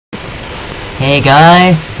Hey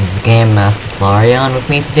guys, this is Game Master Florian. With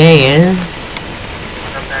me today is...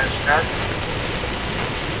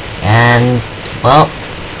 And, well,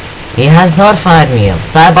 he has notified me of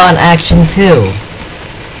Syobon Action 2.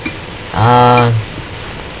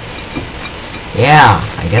 Yeah,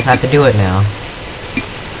 I guess I have to do it now.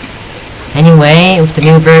 Anyway, with the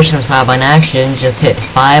new version of Syobon Action, just hit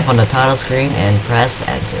 5 on the title screen and press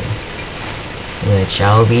enter. Which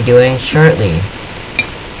I will be doing shortly.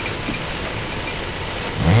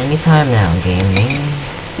 Anytime now, gaming.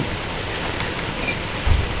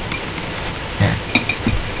 Here.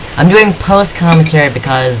 I'm doing post-commentary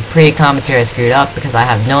because pre-commentary is screwed up because I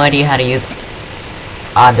have no idea how to use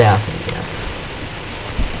Audacity yet.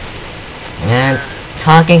 And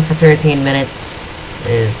talking for 13 minutes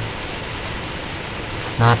is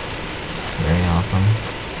not very awesome.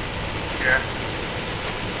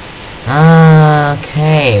 Yeah.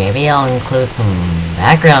 Okay, maybe I'll include some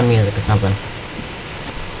background music or something.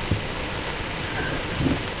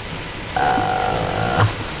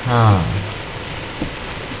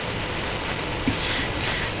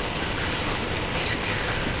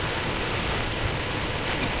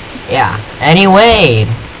 Yeah, anyway,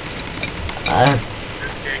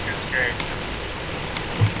 This cake is great.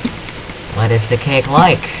 what is the cake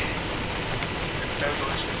like? It's so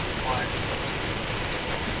delicious and moist.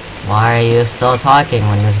 Why are you still talking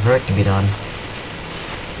when there's work to be done?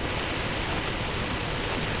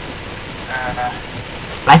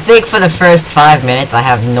 I think for the first 5 minutes I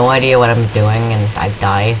have no idea what I'm doing and I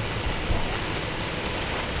die.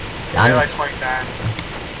 Maybe like 20 times.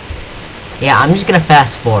 Yeah, I'm just gonna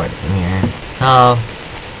fast forward from here. So,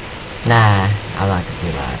 nah, I'm not gonna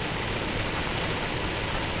do that.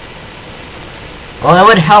 Well, it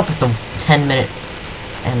would help with the 10-minute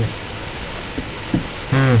and...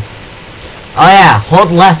 Oh yeah,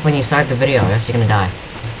 hold left when you start the video, or else you're gonna die.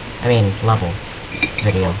 I mean, level.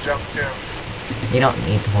 Video. Jump too. You don't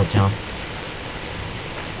need to hold jump.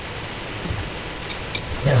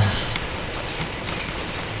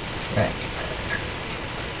 Right.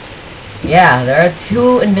 Yeah, there are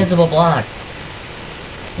 2 invisible blocks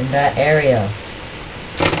in that area.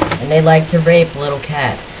 And they like to rape little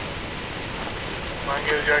cats. One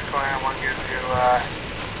gives you a coin, one gives you,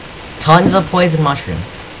 Tons of poison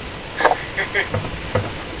mushrooms.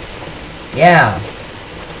 Yeah.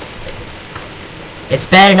 It's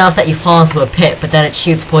bad enough that you fall into a pit, but then it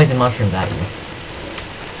shoots poison mushrooms at you.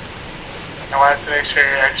 I wanted to make sure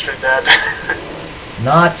you're extra dead.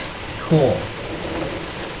 Not cool.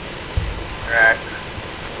 Right.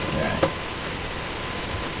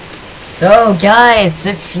 So guys,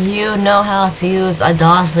 if you know how to use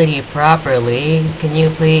Audacity properly, can you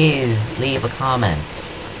please leave a comment?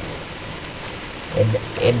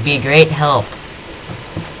 It'd be great help.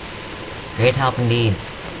 Great help indeed.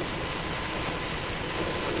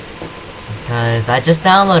 Because I just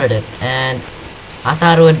downloaded it, and I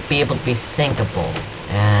thought it would be able to be syncable,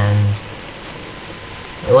 and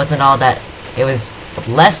it wasn't all that. It was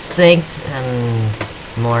less synced and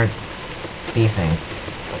more desynced.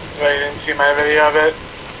 Wait, you didn't see my video of it?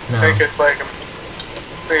 No. I think it's like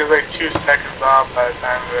 2 seconds off by the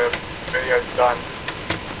time the video is done.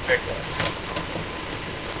 It's ridiculous.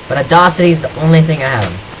 But Audacity is the only thing I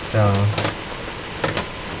have, so...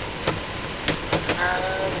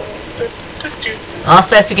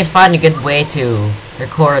 Also, if you can find a good way to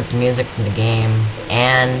record the music from the game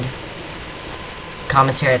and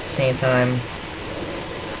commentary at the same time.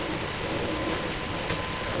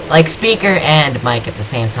 Like speaker and mic at the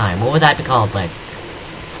same time. What would that be called? Like...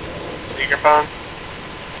 Speakerphone?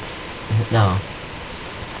 No.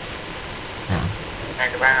 No.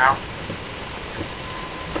 Think about it now.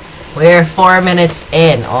 We're 4 minutes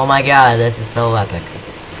in. Oh my god, this is so epic.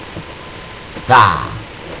 Ah.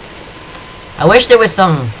 I wish there was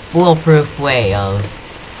some foolproof way of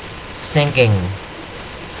syncing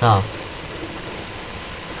stuff.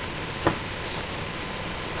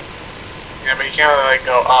 Yeah, but you can't really like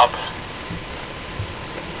go up.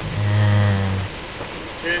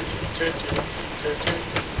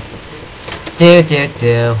 Do do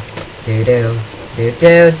do do do do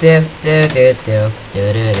do do do do do do do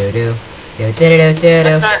do do do do do.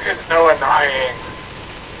 That song is so annoying.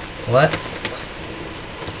 What?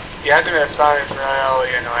 The ultimate song is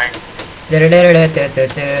really annoying. Do do do do do do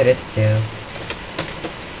do do.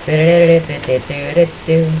 Do do do do do do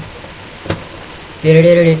do. Do do do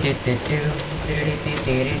do do do do. Do do do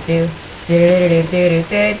do do do. Do do do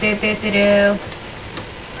do do do do do.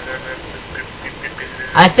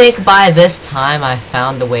 I think by this time I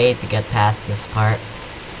found a way to get past this part.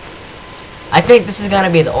 I think this is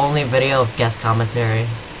gonna be the only video of guest commentary,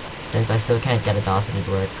 since I still can't get Audacity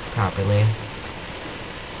to work properly.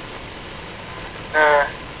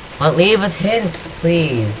 But leave us hints,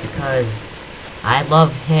 please, because I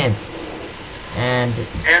love hints. And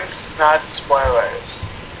Hints, not spoilers.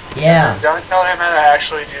 yeah, So don't tell him how to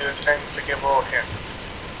actually do the things, but give little hints.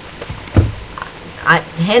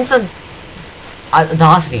 hints on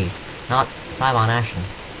Audacity, not Syobon Action.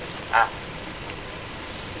 Ah.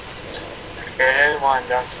 Okay, hit one,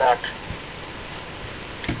 don't suck.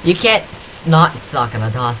 You can't not suck on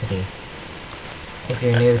Audacity if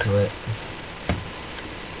you're new to it.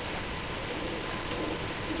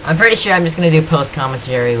 I'm pretty sure I'm just gonna do post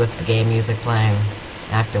commentary with the game music playing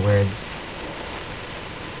afterwards.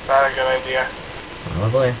 Not a good idea.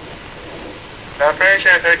 Probably. But I'm pretty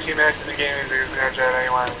sure 13 minutes of the game music is gonna drive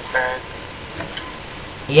anyone insane.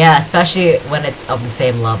 Yeah, especially when it's of the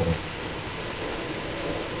same level.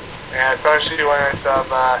 Yeah, especially when it's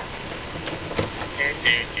of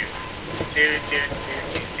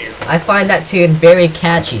I find that tune very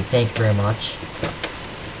catchy, thank you very much.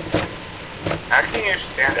 How can you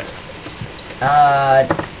stand it?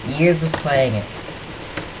 Years of playing it.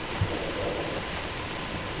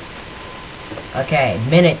 Okay,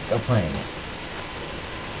 minutes of playing it.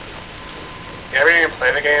 You ever even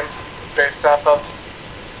play the game it's based off of?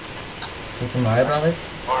 Super Mario Brothers?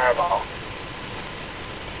 Or at all?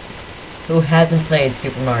 Who hasn't played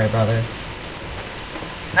Super Mario Brothers?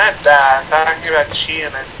 Not that, I'm talking about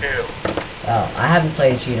Cheetahman 2. Oh, I haven't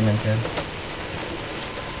played Cheetahman 2.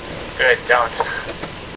 Good, don't.